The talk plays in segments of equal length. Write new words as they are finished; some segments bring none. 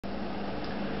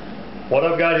What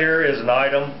I've got here is an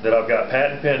item that I've got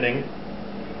patent pending.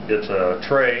 It's a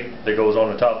tray that goes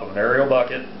on the top of an aerial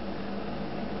bucket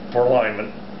for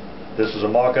linemen. This is a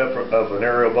mock-up of an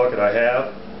aerial bucket I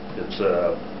have. It's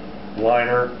a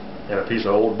liner and a piece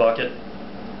of old bucket.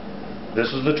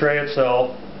 This is the tray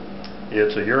itself.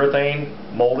 It's a urethane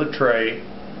molded tray.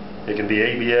 It can be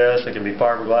ABS, it can be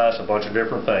fiberglass, a bunch of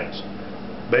different things.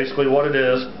 Basically what it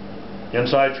is,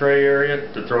 inside tray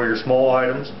area to throw your small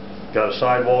items. Got a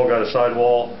sidewall,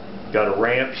 got a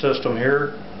ramp system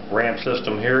here,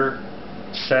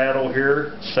 saddle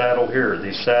here, saddle here.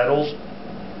 These saddles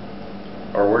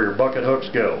are where your bucket hooks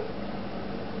go.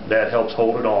 That helps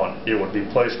hold it on. It would be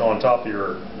placed on top of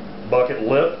your bucket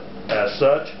lip as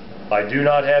such. I do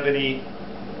not have any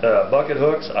bucket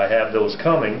hooks. I have those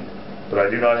coming, but I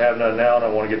do not have none now, and I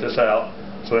want to get this out.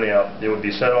 So anyhow, it would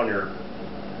be set on your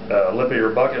lip of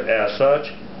your bucket as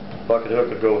such. Bucket hook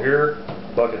would go here,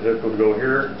 bucket hook would go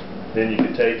here. Then you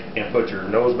could take and put your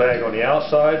nose bag on the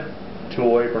outside,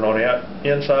 tool apron on the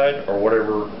inside, or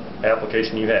whatever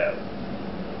application you have.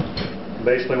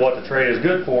 Basically what the tray is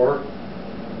good for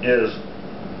is,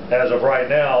 as of right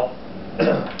now,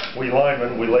 we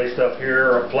linemen, we lay stuff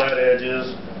here, flat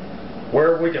edges,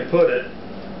 wherever we can put it.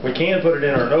 We can put it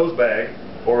in our nose bag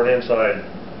or an inside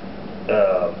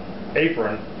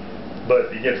apron,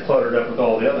 but it gets cluttered up with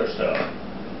all the other stuff.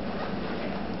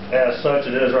 As such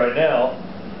it is right now,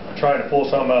 trying to pull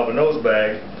something out of a nose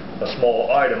bag, a small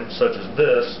item such as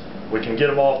this, we can get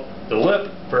them off the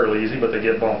lip fairly easy, but they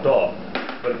get bumped off.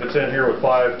 But if it's in here with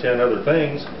 5, 10 other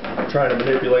things, trying to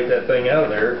manipulate that thing out of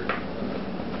there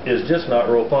is just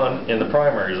not real fun in the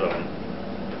primary zone.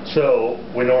 So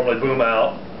we normally boom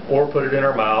out or put it in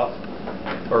our mouth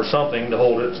or something to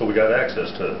hold it so we got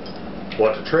access to it.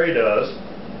 What the tray does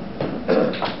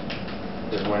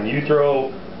is when you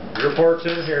throw your parts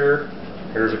in here,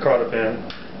 here's a cotter pin.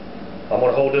 I'm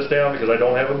going to hold this down because I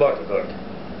don't have a bucket hook.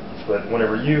 But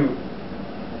whenever you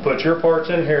put your parts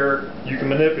in here, you can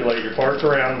manipulate your parts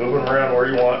around, move them around where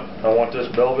you want. I want this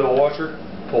Belleville washer,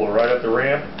 pull it right up the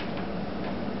ramp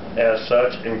as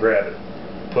such and grab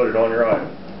it. Put it on your item.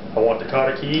 I want the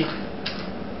cotter key,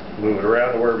 move it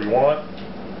around to wherever you want,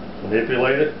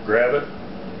 manipulate it, grab it,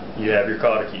 you have your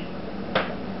cotter key.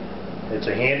 It's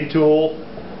a handy tool.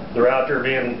 They're out there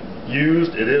being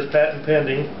used. It is patent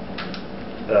pending.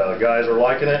 Guys are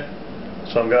liking it.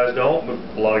 Some guys don't, but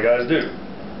a lot of guys do.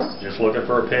 Just looking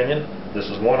for opinion. This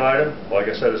is one item. Like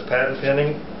I said, it's patent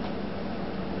pending.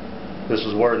 This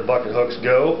is where the bucket hooks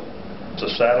go. It's a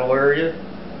saddle area.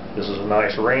 This is a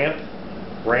nice ramp,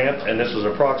 and this is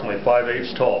approximately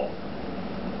 5/8 tall.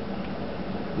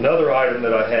 Another item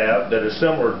that I have that is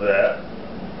similar to that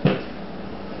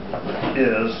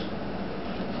is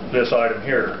this item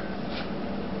here.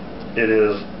 It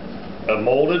is a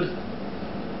molded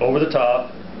over the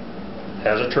top,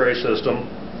 has a tray system.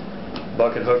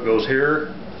 Bucket hook goes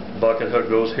here, bucket hook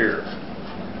goes here.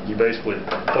 You basically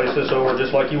place this over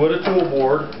just like you would a tool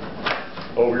board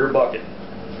over your bucket.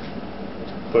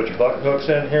 Put your bucket hooks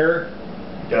in here,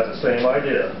 got the same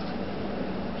idea.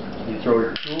 You throw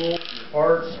your tool, your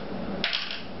parts,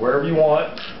 wherever you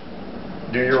want,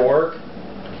 do your work,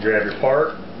 grab your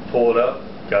part, pull it up,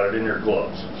 got it in your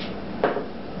gloves.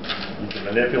 You can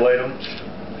manipulate them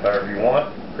however you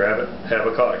want, grab it, have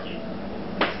a cotter key.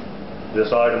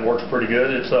 This item works pretty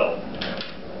good itself.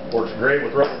 Works great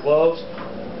with rubber gloves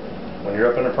when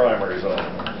you're up in the primary zone.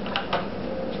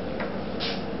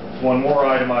 One more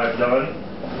item I've done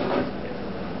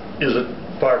is a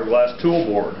fiberglass tool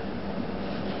board.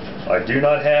 I do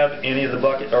not have any of the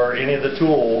bucket or any of the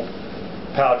tool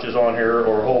pouches on here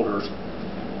or holders.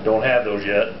 Don't have those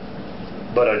yet,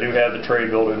 but I do have the tray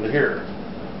built into here.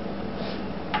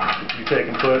 You take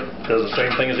and put, does the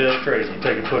same thing as the other trays. You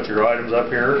take and put your items up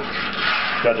here.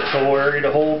 Got this whole area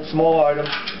to hold small items.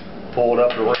 Pull it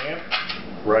up the ramp,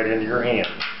 right into your hand.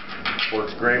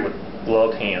 Works great with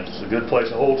gloved hands. It's a good place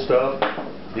to hold stuff.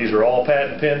 These are all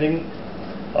patent pending.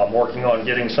 I'm working on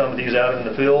getting some of these out in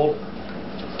the field.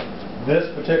 This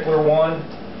particular one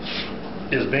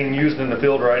is being used in the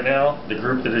field right now. The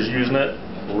group that is using it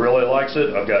really likes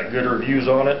it. I've got good reviews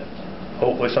on it.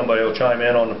 Hopefully somebody will chime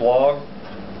in on the blog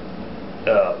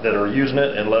that are using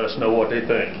it and let us know what they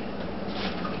think.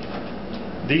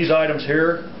 These items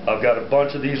here, I've got a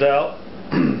bunch of these out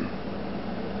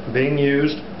being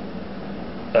used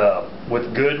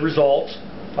with good results.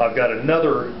 I've got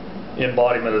another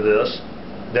embodiment of this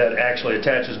that actually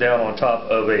attaches down on top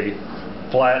of a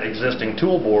flat existing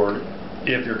tool board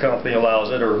if your company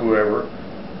allows it or whoever.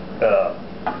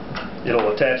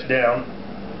 It'll attach down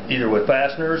either with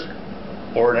fasteners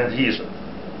or an adhesive.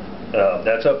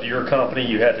 That's up to your company.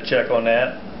 You have to check on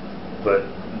that. But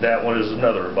that one is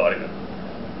another embodiment.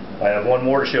 I have one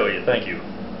more to show you. Thank you.